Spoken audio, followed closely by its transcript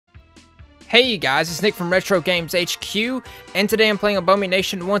Hey guys, it's Nick from Retro Games HQ, and today I'm playing Abomi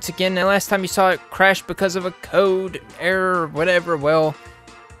Nation once again. And last time you saw it crash because of a code error or whatever, well,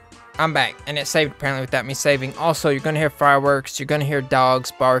 I'm back, and it saved apparently without me saving. Also, you're going to hear fireworks, you're going to hear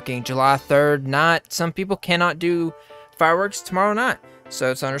dogs barking. July 3rd night, some people cannot do fireworks tomorrow night,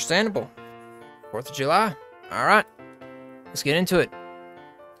 so it's understandable. 4th of July, alright, let's get into it.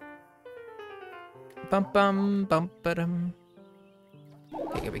 Bum bum bum ba-dum.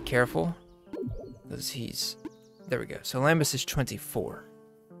 Okay, gotta be careful. Because he's... There we go. So Lambus is 24.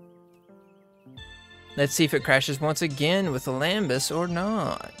 Let's see if it crashes once again with the Lambus or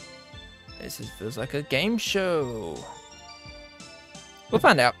not. This feels like a game show. We'll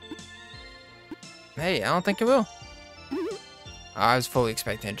find out. Hey, I don't think it will. I was fully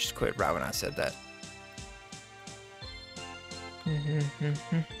expecting it to just quit right when I said that.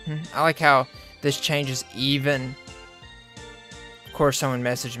 I like how this changes even... Of course, someone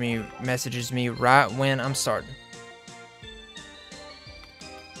messages me right when I'm starting.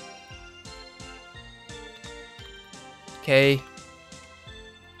 Okay.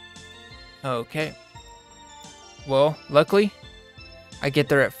 Okay. Well, luckily, I get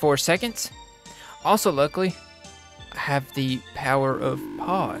there at 4 seconds. Also, luckily, I have the power of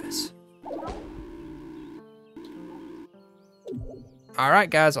pause. Alright,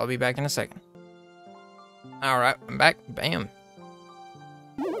 guys, I'll be back in a second. Alright, I'm back. Bam.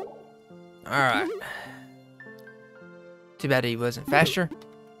 Alright. Too bad he wasn't faster.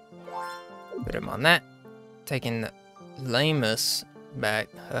 Put him on that. Taking the Lambus back.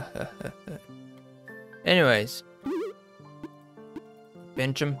 Anyways.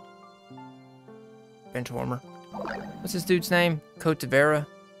 Bench him. Bench warmer. What's this dude's name? Cotavera?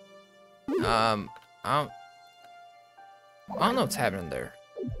 I don't know what's happening there.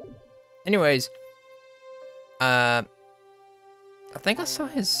 Anyways. I think I saw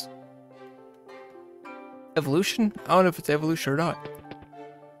his... evolution? I don't know if it's evolution or not.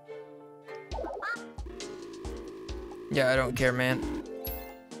 Yeah, I don't care, man.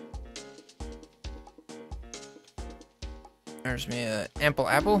 There's me a ample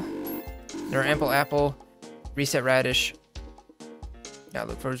apple. Or ample apple. Reset radish. Gotta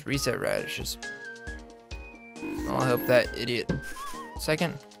look for his reset radishes. I'll help that idiot.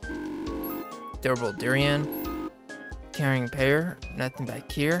 Second. Durable durian. Carrying pear. Nothing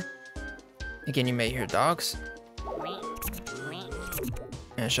back here. Again, you may hear dogs.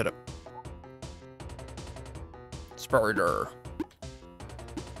 And shut up. Spider.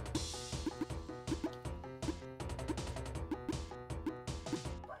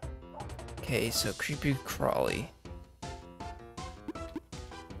 Okay, so creepy crawly.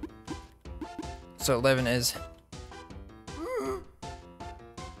 So 11 is...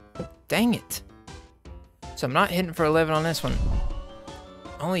 Dang it. So I'm not hitting for 11 on this one.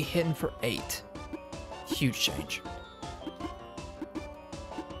 Only hitting for 8. Huge change.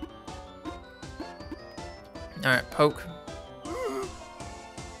 Alright, poke.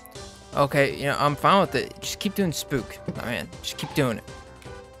 Okay, you know, I'm fine with it. Just keep doing spook. Oh, man, just keep doing it.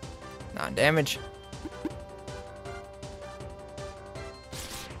 Non-damage.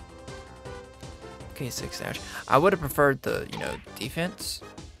 Okay, 6 dash. I would have preferred the, you know, defense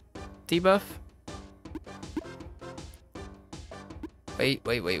debuff.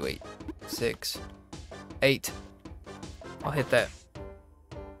 Wait. 6. 8. I'll hit that.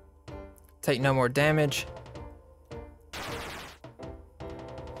 Take no more damage.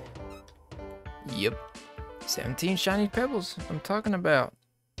 Yep. 17 shiny pebbles. I'm talking about.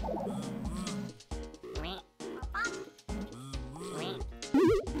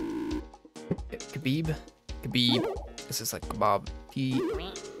 Khabib. This is like kebab.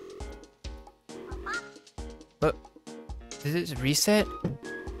 But did it reset?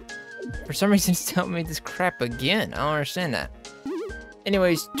 For some reason, it's telling me this crap again. I don't understand that.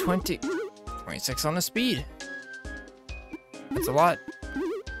 Anyways, 26 on the speed. That's a lot.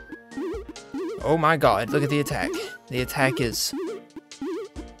 Oh my god, look at the attack. The attack is...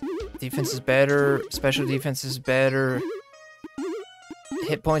 Defense is better. Special defense is better.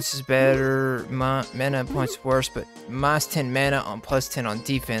 Hit points is better. Mana points worse, but minus 10 mana on plus 10 on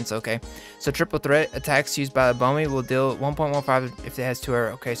defense. Okay, so triple threat attacks used by Abomi will deal 1.15 if it has 2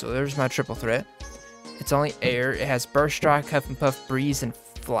 air. Okay, so there's my triple threat. It's only air. It has burst strike, huff and puff, breeze, and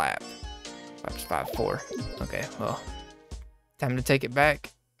flap. Flap's 5/4. Okay, well, time to take it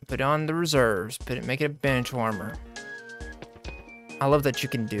back. Put on the reserves. Make it a bench warmer. I love that you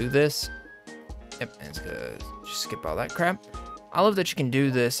can do this. Yep, it's good. Just skip all that crap. I love that you can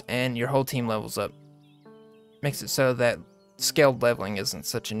do this and your whole team levels up. Makes it so that scaled leveling isn't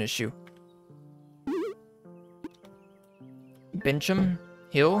such an issue. Bench him,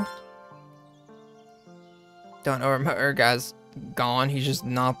 heal, Don't know where my other guy's gone. He's just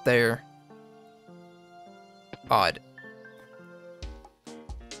not there. Odd.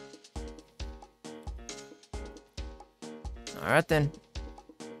 Alright then.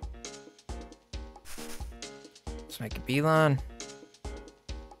 Let's make a beeline.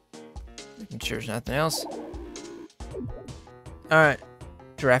 Making sure there's nothing else. Alright.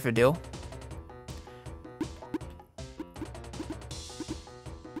 Giraffe-a-dill.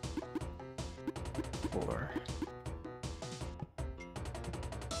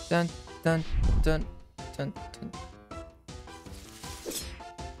 Dun dun dun dun dun.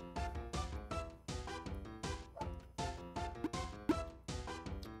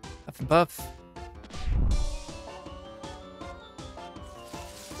 Puff and puff.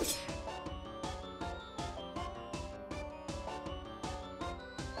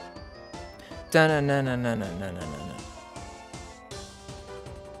 Dun dun dun dun dun dun dun dun.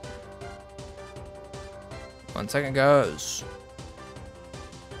 1 second goes.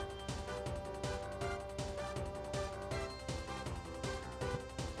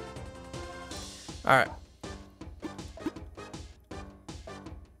 All right.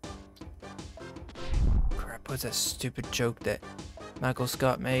 Crap, what's that stupid joke that Michael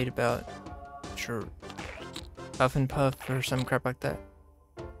Scott made about, sure, Puff and Puff or some crap like that?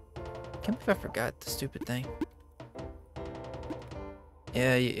 Can't believe I forgot the stupid thing.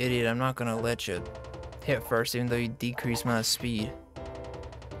 Yeah, you idiot, I'm not gonna let you hit first even though you decrease my speed.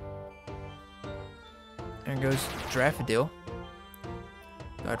 There goes Giraffe-a-dill.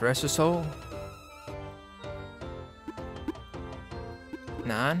 God rest his soul.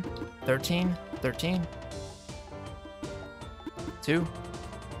 9, 13, 13, 2.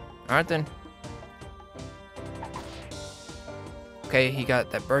 Alright then. Okay, he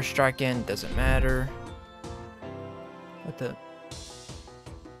got that burst strike in, doesn't matter. What the?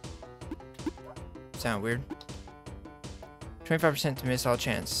 Sound weird. 25% to miss all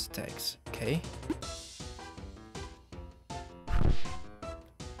chance attacks. Okay.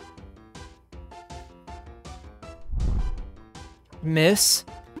 Miss.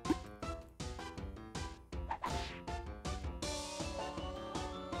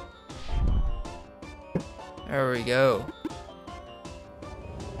 There we go.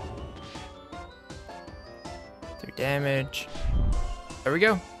 3 damage. There we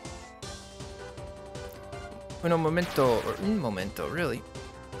go. Uno momento, or un momento, really.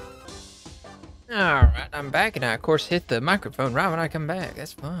 Alright, I'm back, and I, of course, hit the microphone right when I come back.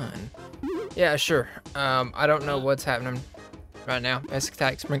 That's fun. Yeah, sure. I don't know what's happening right now. Basic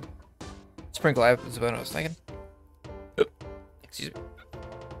attack, sprinkle out is what I was thinking. Excuse me.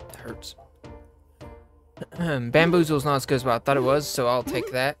 That hurts. Bamboozle's not as good as what I thought it was, so I'll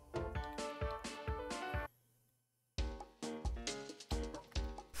take that.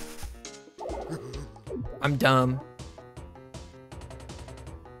 I'm dumb.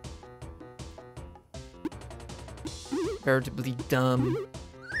 Veritably dumb.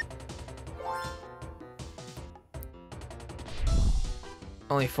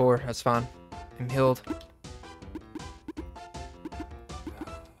 Only 4, that's fine. I'm healed.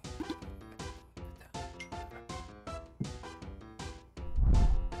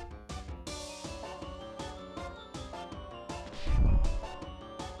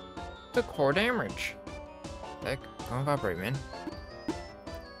 Took 4 damage. Heck, don't vibrate, man.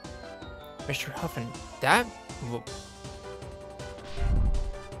 Mr. Huffin, that?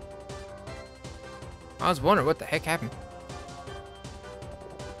 I was wondering what the heck happened.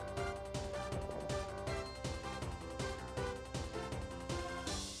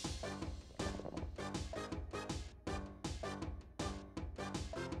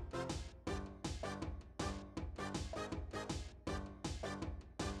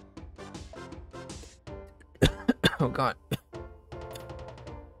 Oh god.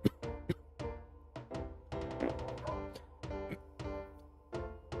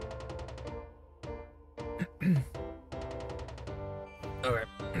 Okay.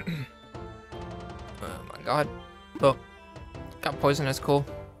 Oh my god. Oh, got poison, that's cool.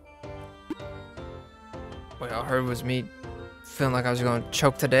 What I heard was me feeling like I was gonna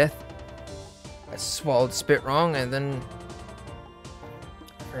choke to death. I swallowed spit wrong, and then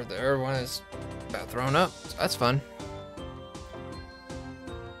I heard the other one is about thrown up. So that's fun.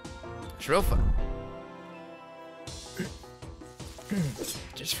 It's real fun.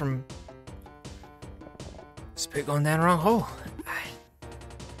 Just from spit going down the wrong hole.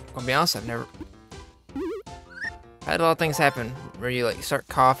 I'm gonna be honest, I've never had a lot of things happen where you like start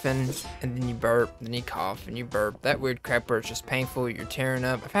coughing and then you burp, then you cough and you burp. That weird crap where it's just painful, you're tearing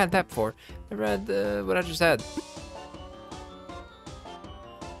up. I've had that before. Never had what I just had.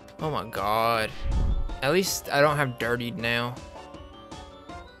 Oh my god. At least I don't have dirtied now.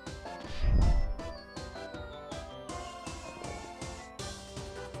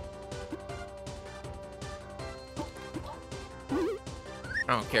 I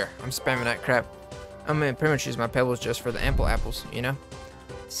don't care. I'm spamming that crap. I'm gonna pretty much use my pebbles just for the ample apples, you know?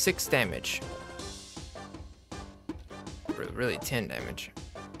 6 damage. Really 10 damage.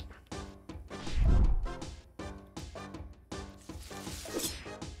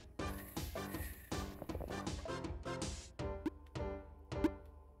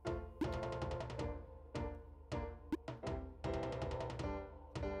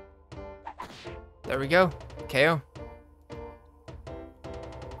 There we go. KO.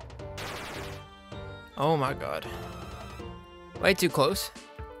 Oh my god. Way too close.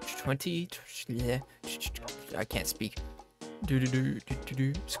 20. I can't speak.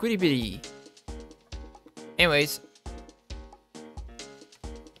 Squiddy bitty. Anyways.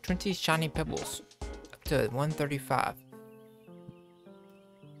 20 shiny pebbles. Up to 135.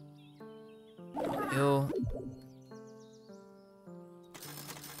 Hill.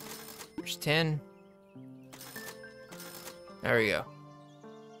 There's 10. There we go.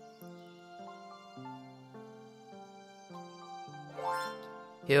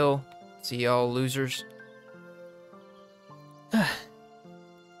 Hill. See y'all losers.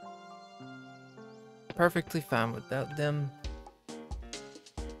 Perfectly fine without them.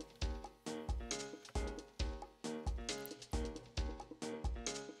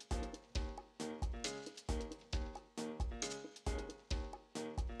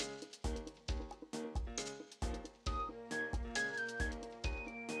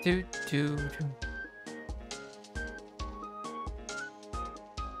 Two.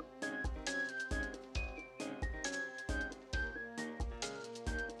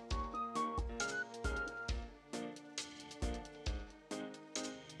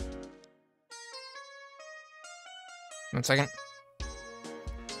 1 second.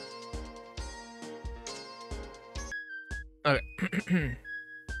 Okay.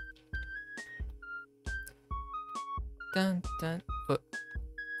 Dun dun. What?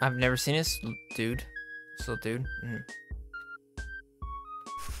 I've never seen this dude. This little dude.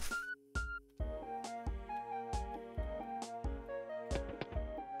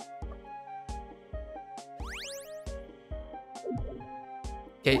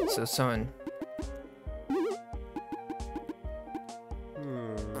 Okay, so someone.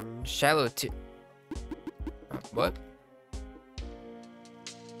 Shallow to. What?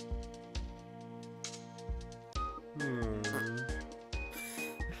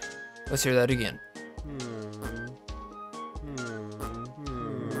 Let's hear that again.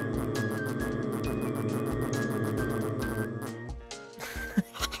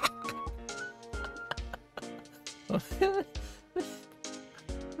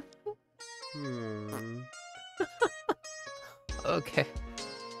 Okay.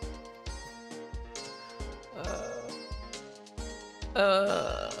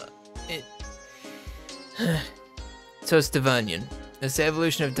 So it's Divonian. It's the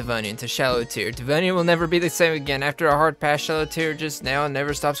evolution of Divonian to Shallow Tear. Divonian will never be the same again. After a hard pass, Shallow Tear just now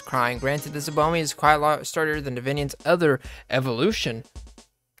never stops crying. Granted, this Abomi is quite a lot sturdier than Divonian's other evolution.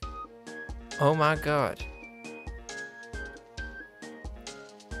 Oh my god.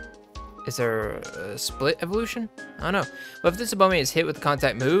 Is there a split evolution? I don't know. But if this Abomi is hit with a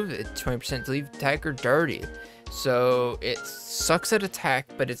contact move, it's 20% to leave attacker dirty. So it sucks at attack,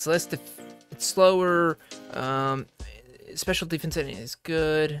 but it's less it's slower. Special defense is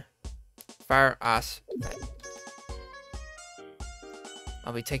good. Fire ice.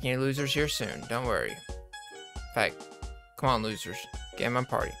 I'll be taking your losers here soon. Don't worry. In fact, come on, losers. Get in my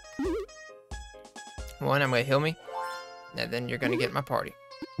party. One, I'm gonna heal me, and then you're gonna get my party.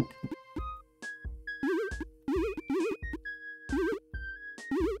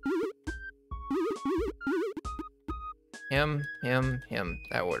 Him.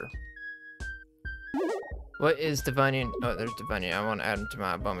 That order. What is Divonian? Oh, there's Divonian. I want to add him to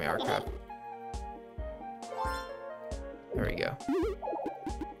my Abomi archive. There we go.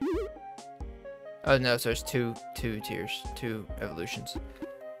 Oh no, so there's two tiers, 2 evolutions.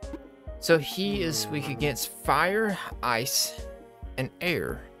 So he is weak against fire, ice, and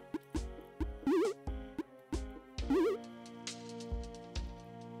air.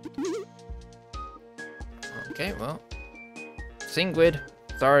 Okay, well. Singwid.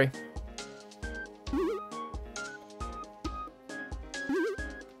 Sorry.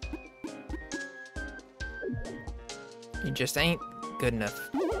 You just ain't good enough.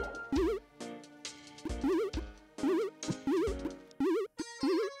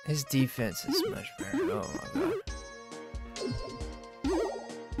 His defense is much better. Oh my god.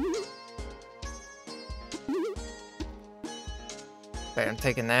 fact, I'm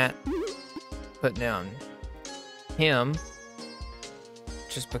taking that, putting down him,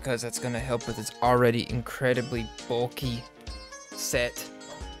 just because that's gonna help with its already incredibly bulky set.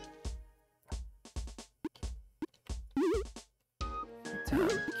 Time,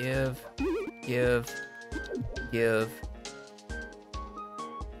 give.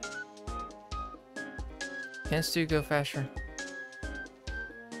 Can Stu go faster?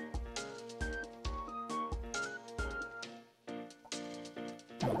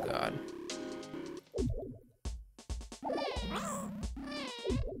 Oh god.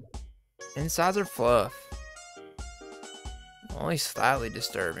 Insides are fluff. Only slightly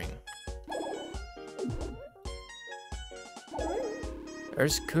disturbing.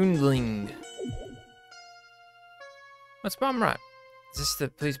 There's Kundling. What's bottom right? Is this the,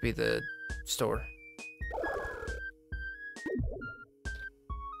 please be the store.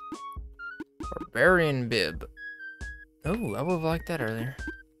 Barbarian bib. Oh, I would have liked that earlier.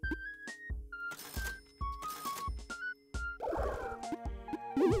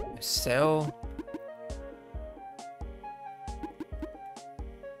 Sell.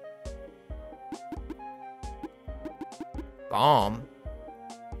 Bomb.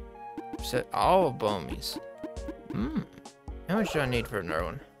 Set all Abomis. How much do I need for another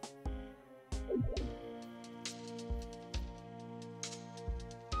one?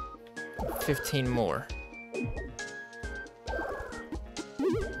 $15 more.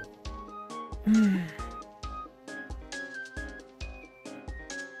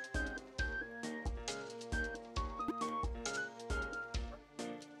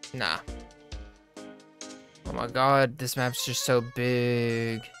 Nah. Oh my god, this map's just so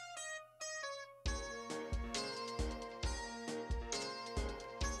big.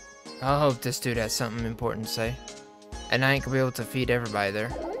 I hope this dude has something important to say. And I ain't gonna be able to feed everybody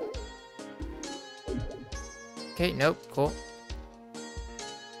there. Okay, nope, cool.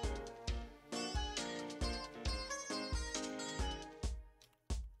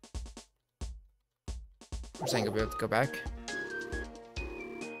 I ain't gonna be able to go back.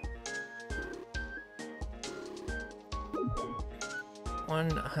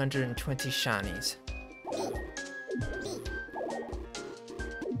 $120 shinies.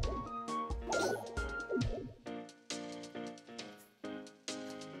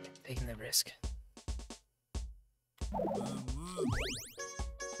 Taking the risk.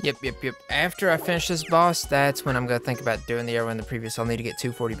 Yep. After I finish this boss, that's when I'm gonna think about doing the area in the previous. I'll need to get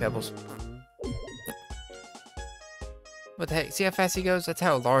 240 pebbles. What the heck? See how fast he goes? That's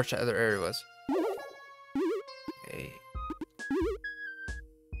how large the other area was. Okay.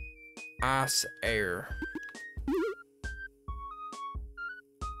 Ice air.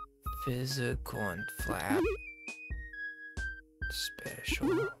 Physical and flap.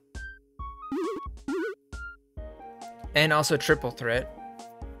 Special. And also triple threat.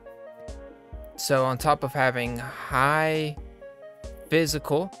 So on top of having high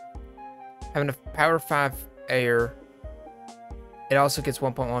physical, having a power 5 air, it also gets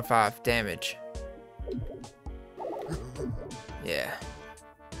 1.15 damage. Yeah.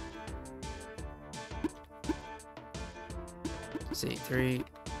 Let's see, 3,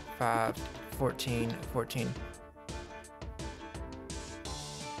 5, 14.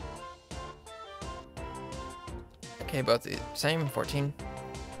 Okay, both the same, 14.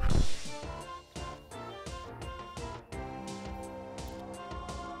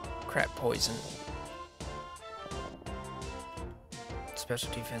 Crap, poison.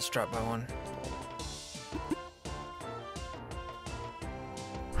 Special defense dropped by 1.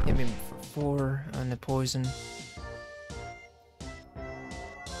 Hit me for 4 on the poison.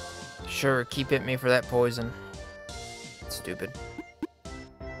 Sure, keep hitting me for that poison. Stupid.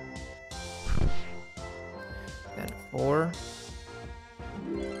 Then 4.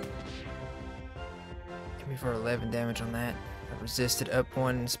 Hit me for 11 damage on that. I resisted up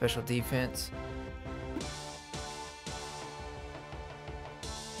 1 special defense.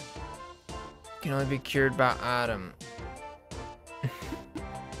 Can only be cured by item.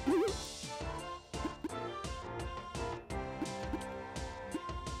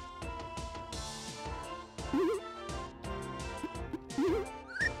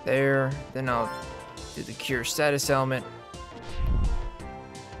 There, then I'll do the cure status element.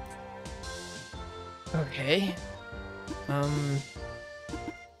 Okay. There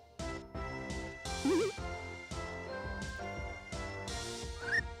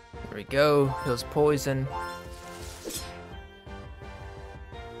we go. Heals poison.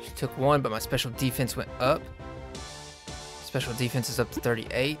 She took 1, but my special defense went up. Special defense is up to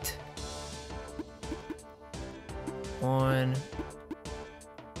 38. 1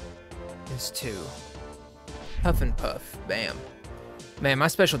 is 2. Huff and puff. Bam. Man, my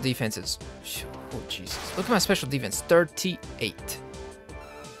special defense is... Oh, Jesus. Look at my special defense. 38.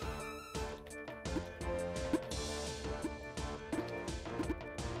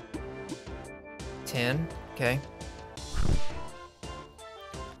 Okay.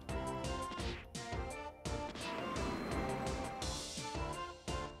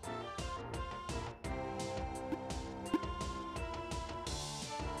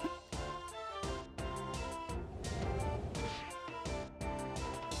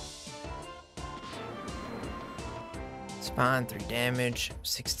 It's fine. 3 damage.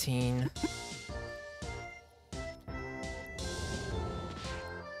 16.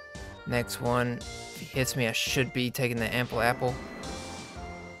 Next one. If he hits me, I should be taking the ample apple.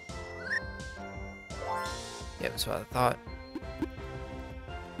 Yep, that's what I thought.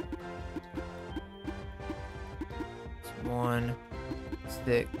 It's 1,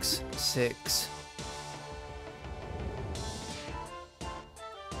 6, 6.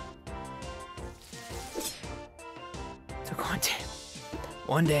 Took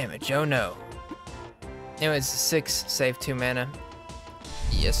 1 damage. Oh no. Anyways, 6, save 2 mana.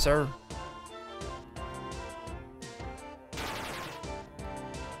 Yes, sir.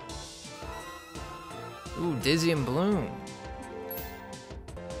 Ooh, Dizzy and Bloom.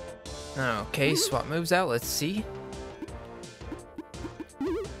 Okay, swap moves out. Let's see.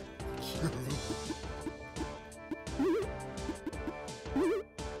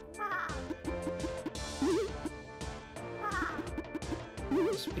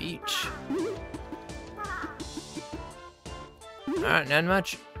 Speech. Alright, not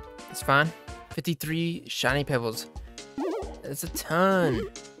much. It's fine. 53 shiny pebbles. That's a ton.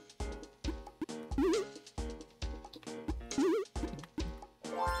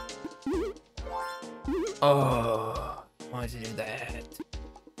 Oh, why does it do that?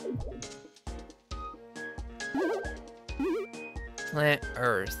 Plant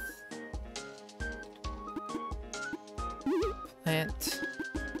Earth. Plant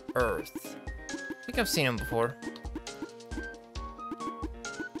Earth. I think I've seen them before.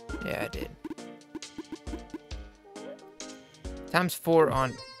 Yeah, I did. Times 4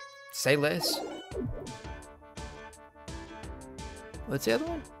 on Say Less. What's the other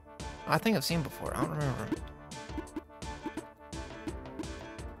one? I think I've seen before. I don't remember.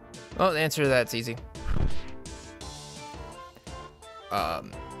 Oh, the answer to that's easy.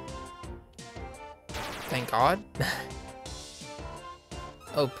 Thank God.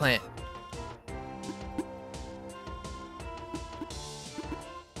 Oh, plant.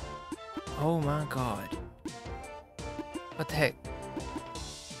 Oh my God. What the heck?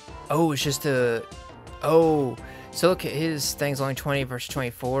 Oh, it's just a... Oh, so look at his thing's only 20 versus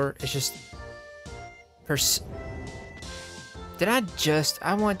 24. It's just... Did I just...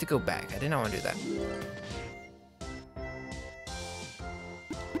 I wanted to go back. I did not want to do that.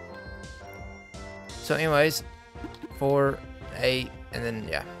 So anyways, 4, 8, and then,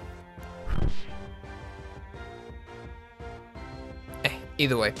 yeah.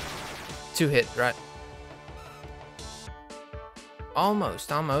 Either way. 2 hit, right? Almost,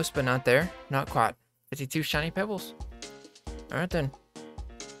 but not there. Not quite. 52 shiny pebbles. Alright then.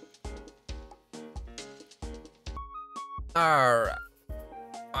 Alright.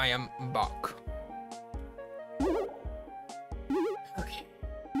 I am back. Okay.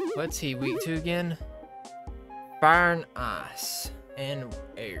 What's he weak to again? Fire and ice. And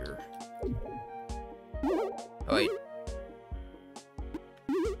air. Oh wait.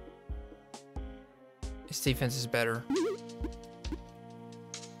 His defense is better.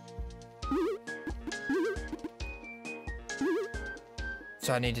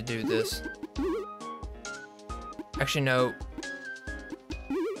 So I need to do this. Actually, no.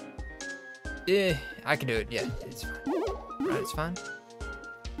 Yeah, I can do it. Yeah, it's fine. Right, it's fine.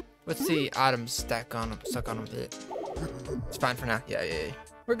 What's the items stack on them? Stuck on them. It's fine for now. Yeah.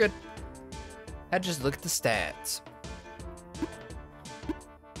 We're good. I just look at the stats.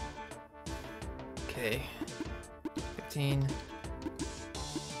 Okay. 15.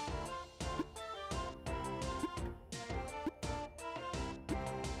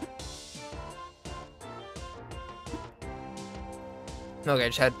 Okay,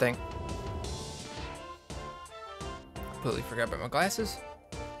 just had to think. Completely forgot about my glasses.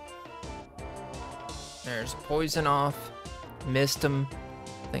 There's poison off. Missed him.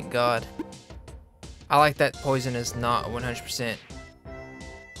 Thank God. I like that poison is not a 100%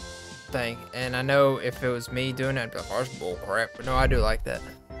 thing. And I know if it was me doing it, I'd be like, oh, that's bull crap. But no, I do like that.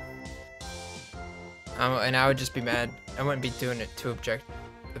 And I would just be mad. I wouldn't be doing it too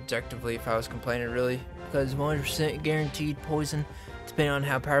objectively if I was complaining, really. Because 100% guaranteed poison, depending on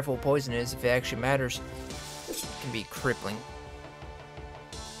how powerful poison is, if it actually matters, it can be crippling.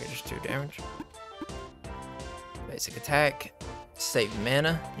 Okay, just 2 damage. Basic attack. Save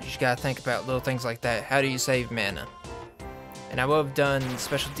mana. You just gotta think about little things like that. How do you save mana? And I would have done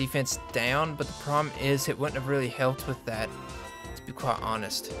special defense down, but the problem is it wouldn't have really helped with that, to be quite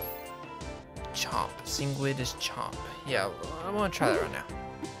honest. Chomp. Singwid is chomp. Yeah, I want to try that right now.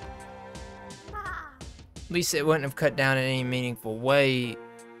 At least it wouldn't have cut down in any meaningful way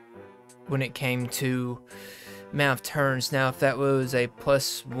when it came to amount of turns. Now, if that was a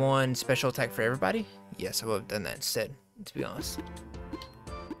 +1 special attack for everybody, yes, I would have done that instead, to be honest.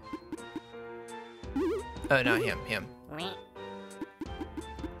 Oh, not him.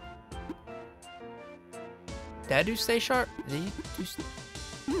 Did I do stay sharp? Did you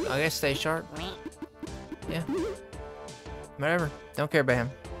do I guess stay sharp. Yeah. Whatever. Don't care about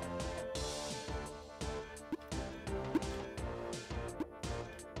him.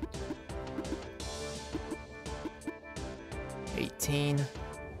 $18.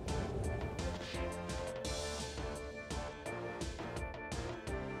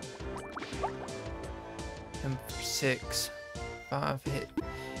 For 6. 5 hit.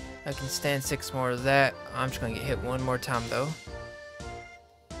 I can stand 6 more of that. I'm just gonna get hit 1 more time though.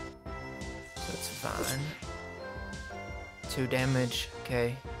 That's fine. 2 damage,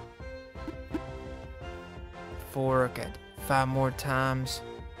 okay. 4, okay. 5 more times.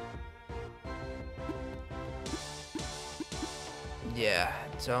 Yeah,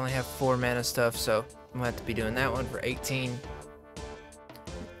 so I only have 4 mana stuff, so I'm gonna have to be doing that one for 18.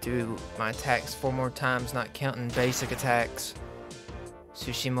 Do my attacks 4 more times, not counting basic attacks.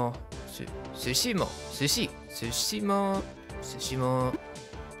 Sushimo.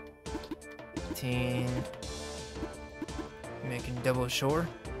 18. Making double sure.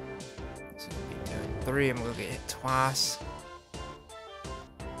 So I'm gonna be doing 3. I'm gonna get hit twice.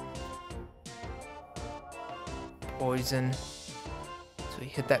 Poison. So we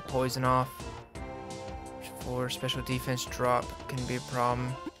hit that poison off. 4 special defense drop can be a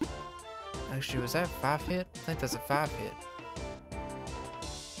problem. Actually, was that a 5 hit? I think that's a 5 hit.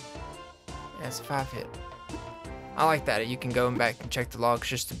 Yeah, it's a 5 hit. I like that. You can go back and check the logs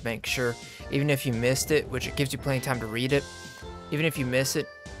just to make sure. Even if you missed it, which it gives you plenty of time to read it. Even if you miss it,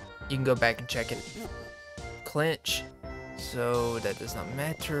 you can go back and check it. Clinch. So that does not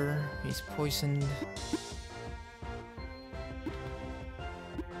matter. He's poisoned.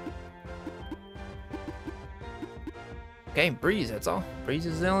 Okay, Breeze, that's all. Breeze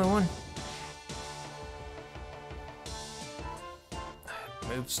is the only one.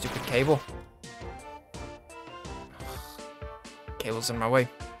 Move, stupid cable. Cable's in my way.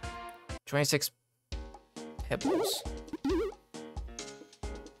 26 pebbles.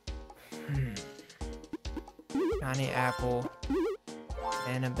 Shiny apple.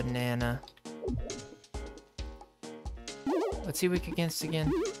 And a banana. What's he weak against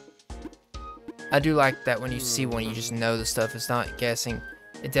again? I do like that when you see one, you just know the stuff. It's not guessing.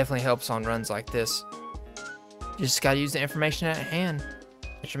 It definitely helps on runs like this. You just gotta use the information at hand.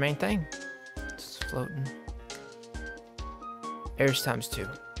 That's your main thing. Just floating. Airs times 2.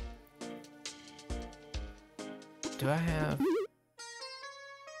 Do I have...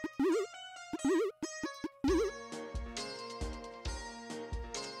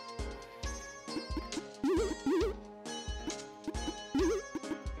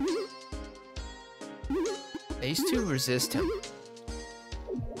 These 2 resist him.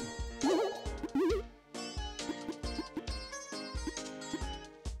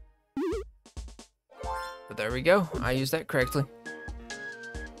 But there we go. I used that correctly.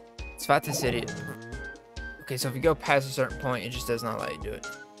 Let's fight this idiot. Okay, so if you go past a certain point, it just does not let you do it.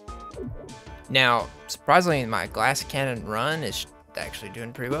 Now, surprisingly, my glass cannon run is actually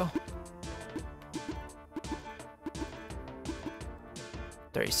doing pretty well.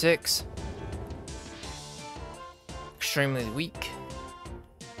 36. Extremely weak.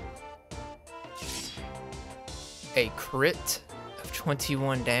 A crit of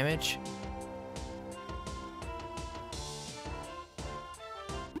 21 damage.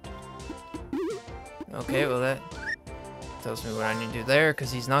 Okay, well that tells me what I need to do there,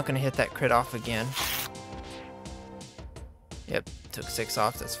 because he's not going to hit that crit off again. Yep, took 6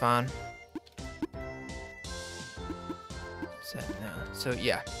 off, that's fine. So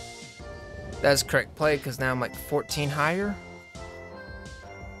yeah. That's correct play, because now I'm like 14 higher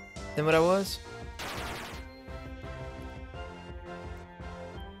than what I was.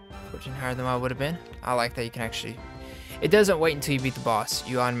 14 higher than what I would have been. I like that you can actually... It doesn't wait until you beat the boss.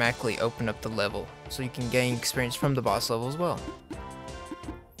 You automatically open up the level, so you can gain experience from the boss level as well.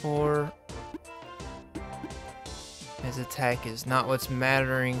 4. His attack is not what's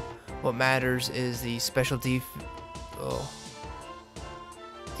mattering. What matters is the special def... Oh.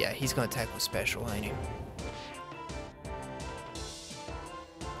 Yeah, he's gonna attack with special, ain't he?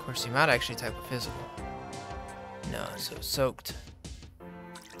 Of course, he might actually attack with physical. No, so soaked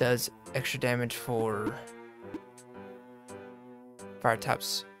does extra damage for fire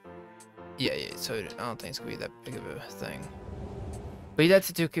types. Yeah, so I don't think it's gonna be that big of a thing. But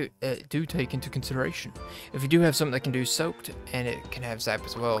that's do take into consideration. If you do have something that can do soaked and it can have zap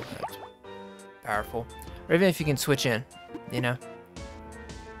as well, that's powerful. Or even if you can switch in, you know.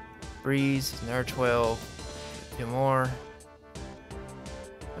 Breeze, another 12, 2 more.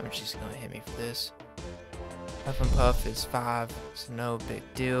 How much is gonna hit me for this? Puff and Puff is 5, so no big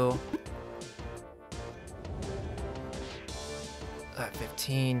deal.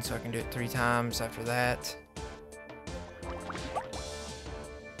 15, so I can do it 3 times after that.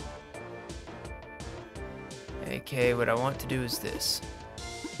 Okay, what I want to do is this.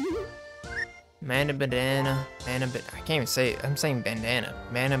 Mana banana, I can't even say it. I'm saying bandana.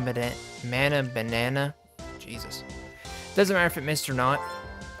 Mana banana. Jesus. Doesn't matter if it missed or not.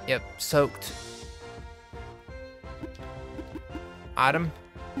 Yep, soaked. Item.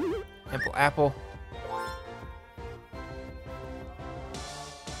 Apple.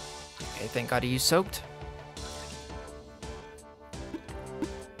 Okay, thank God he used soaked.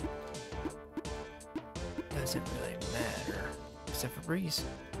 Doesn't really matter. Except for Breeze.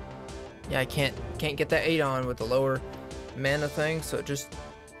 Yeah, I can't get that 8 on with the lower mana thing, so it just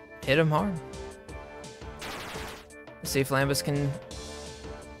hit him hard. Let's see if Lambus can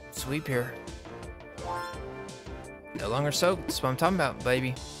sweep here. No longer soaked. That's what I'm talking about,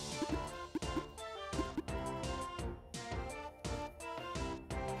 baby.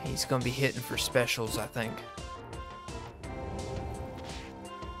 He's gonna be hitting for specials, I think.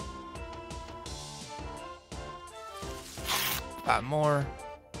 Five more.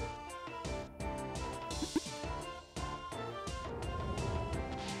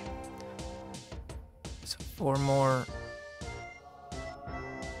 So 4 more.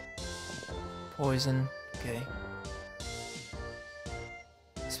 Poison. Okay.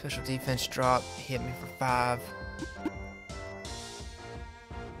 Special defense drop. He hit me for 5.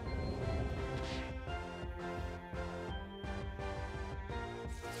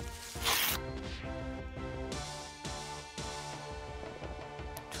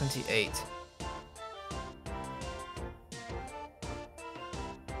 $28.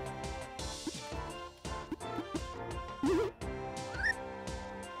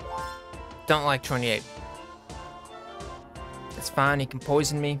 Don't like 28. That's fine, he can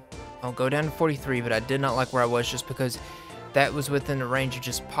poison me. I'll go down to 43, but I did not like where I was just because that was within the range of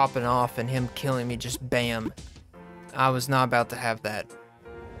just popping off and him killing me just bam. I was not about to have that.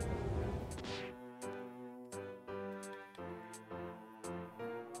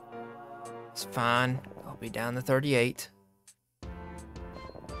 It's fine. I'll be down to 38.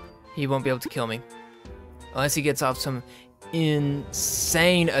 He won't be able to kill me. Unless he gets off some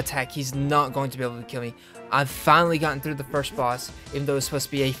insane attack, he's not going to be able to kill me. I've finally gotten through the first boss, even though it's supposed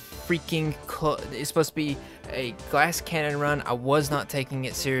to be a freaking... It's supposed to be a glass cannon run. I was not taking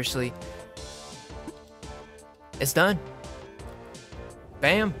it seriously. It's done.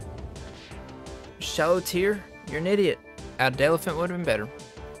 Bam. Shallow Tear, you're an idiot. Out of Elephant would have been better.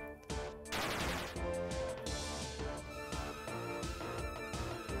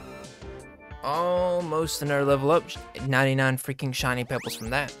 Almost another level up. 99 freaking shiny pebbles from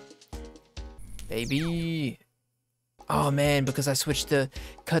that. Baby. Oh man, because I switched to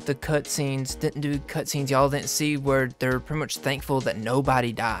cut the cutscenes, didn't do cutscenes, y'all didn't see where they're pretty much thankful that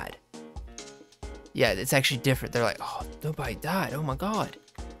nobody died. Yeah, it's actually different. They're like, oh, nobody died. Oh my god.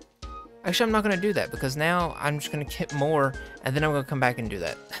 Actually, I'm not going to do that because now I'm just going to get more and then I'm going to come back and do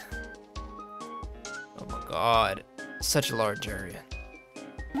that. Oh my god. Such a large area.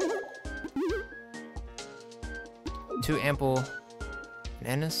 2 ample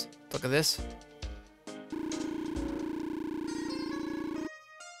bananas. Look at this.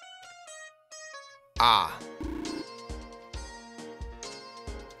 Ah.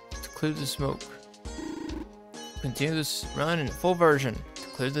 To clear the smoke. Continue this run in full version. To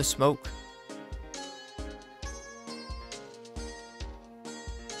clear the smoke.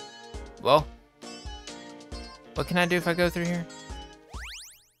 Well. What can I do if I go through here?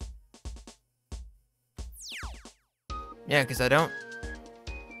 Yeah, because I don't.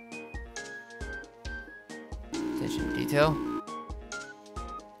 Attention to detail.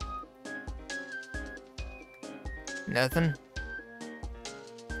 Nothing.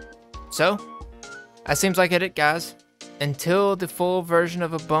 So, that seems like it, guys. Until the full version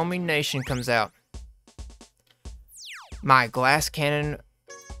of Abomi Nation comes out. My glass cannon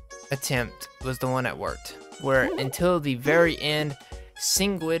attempt was the one that worked. Where until the very end,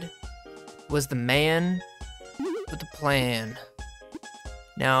 Singwood was the man with the plan.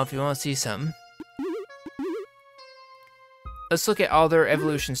 Now, if you want to see something, let's look at all their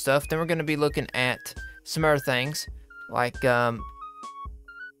evolution stuff. Then we're going to be looking at some other things, like, I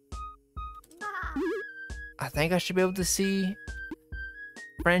think I should be able to see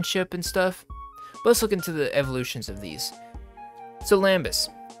friendship and stuff. But let's look into the evolutions of these. So Lambus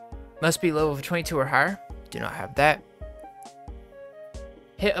must be level 22 or higher. Do not have that.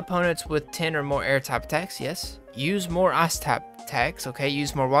 Hit opponents with 10 or more air type attacks. Yes. Use more ice type attacks. Okay.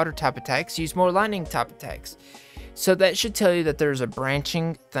 Use more water type attacks. Use more lightning type attacks. So that should tell you that there's a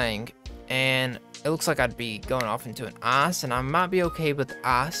branching thing, and it looks like I'd be going off into an ice, and I might be okay with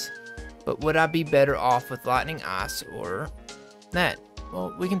ice, but would I be better off with lightning, ice, or that?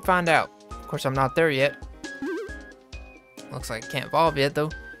 Well, we can find out. Of course, I'm not there yet. Looks like I can't evolve yet, though.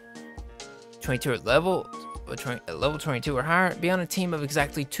 22 at level, at level 22 or higher. Be on a team of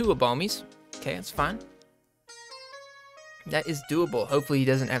exactly 2 Abomis. Okay, that's fine. That is doable. Hopefully, he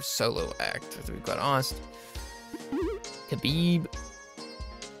doesn't have solo act, to be quite honest. Khabib.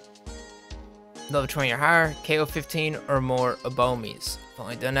 Level 20 or higher. KO 15 or more Abomis. I've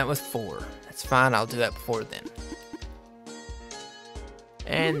only done that with 4. That's fine. I'll do that before then.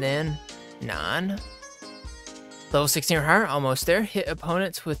 And then 9. Level 16 or higher. Almost there. Hit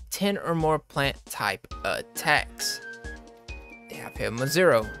opponents with 10 or more plant type attacks. Yeah, I've hit them with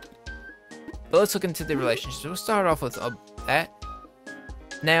 0. But let's look into the relationships. We'll start off with that.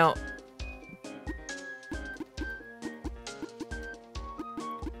 Now,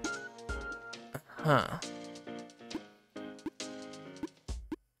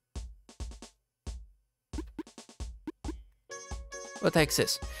 what the heck's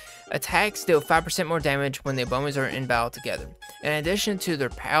this? Attacks deal 5% more damage when the Abomis are in battle together. In addition to their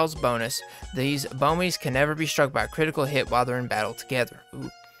pals bonus, these Abomis can never be struck by a critical hit while they're in battle together. Ooh.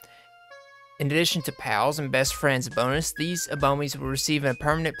 In addition to pals and best friends bonus, these Abomis will receive a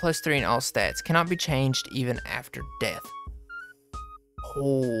permanent +3 in all stats. Cannot be changed even after death.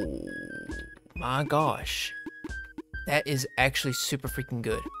 Oh my gosh. That is actually super freaking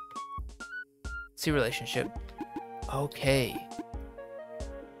good. See relationship. Okay.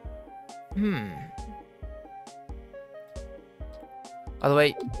 By the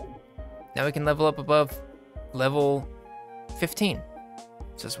way, now we can level up above level 15.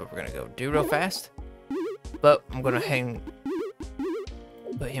 So that's what we're gonna go do real fast. But I'm gonna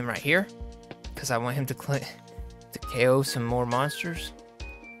put him right here, because I want him to KO some more monsters.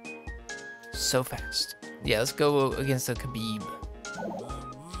 So fast. Yeah, let's go against the Khabib.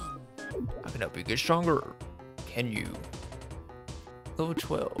 I can help you get stronger. Can you? Level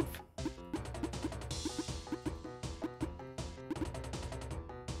 12.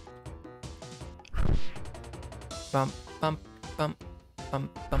 Bump, bump, bump,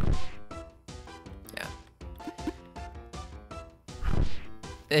 bump, bump. Yeah.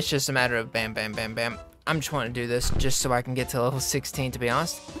 It's just a matter of bam, bam, bam, bam. I'm just wanting to do this just so I can get to level 16, to be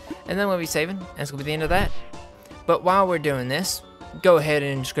honest. And then we'll be saving, and it's going to be the end of that. But while we're doing this, go ahead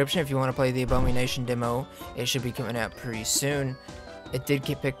in the description if you want to play the Abomi Nation Demo. It should be coming out pretty soon. It did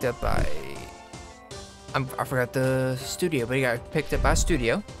get picked up by... I forgot the studio, but it got picked up by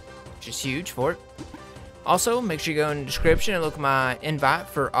Studio, which is huge for it. Also, make sure you go in the description and look at my invite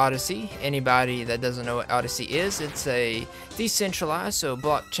for Odysee. Anybody that doesn't know what Odysee is, it's a decentralized, so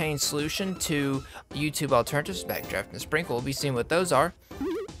blockchain solution to YouTube alternatives, Backdraft and Sprinkle. We'll be seeing what those are.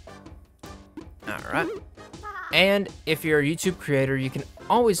 Alright. And if you're a YouTube creator, you can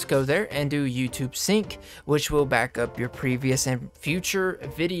always go there and do YouTube Sync, which will back up your previous and future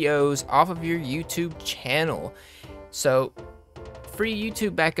videos off of your YouTube channel. So, free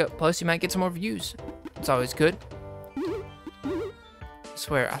YouTube backup, plus you might get some more views. It's always good. I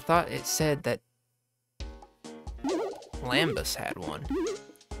swear, I thought it said that Lambus had one.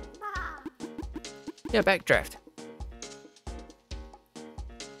 Yeah, Backdraft.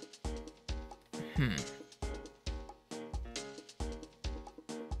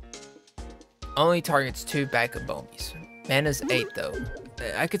 Only targets 2 backup Abomis. Mana's 8 though.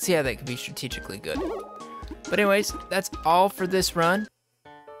 I could see how that could be strategically good. But anyways, that's all for this run.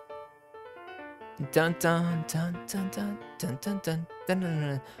 Dun dun dun dun dun dun dun dun dun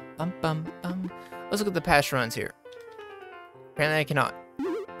dun bum bum bum. Let's look at the past runs here. Apparently I cannot.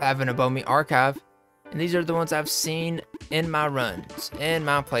 I have an Abomi archive, and these are the ones I've seen in my runs, in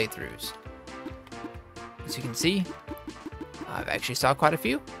my playthroughs. As you can see, I've actually saw quite a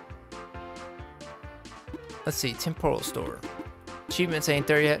few. Let's see, Temporal Store. Achievements ain't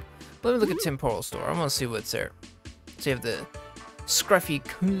there yet. Let me look at Temporal Store. I want to see what's there. So you have the Scruffy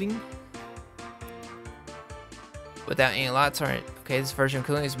Cooling. without any lights on it. Okay, this version of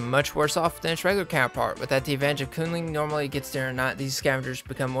cooling is much worse off than its regular counterpart. Without the advantage of cooling, normally it gets there or not, these scavengers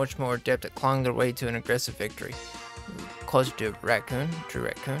become much more adept at clawing their way to an aggressive victory. Closer to a raccoon, true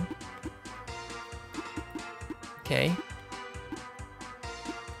raccoon. Okay.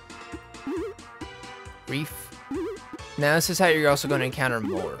 Reef. Now this is how you're also going to encounter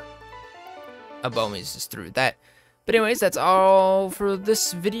more Abomis just through that. But anyways, that's all for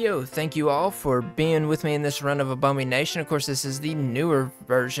this video. Thank you all for being with me in this run of Abomi Nation. Of course, this is the newer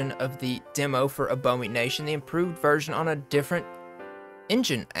version of the demo for Abomi Nation, the improved version on a different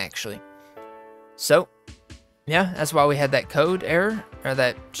engine, actually. So, yeah, that's why we had that code error, or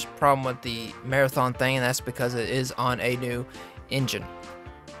that problem with the marathon thing, and that's because it is on a new engine.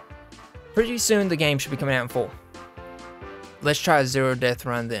 Pretty soon, the game should be coming out in full. Let's try a zero death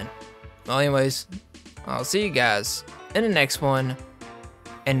run then. Well, anyways, I'll see you guys in the next one,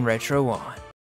 and Retro on.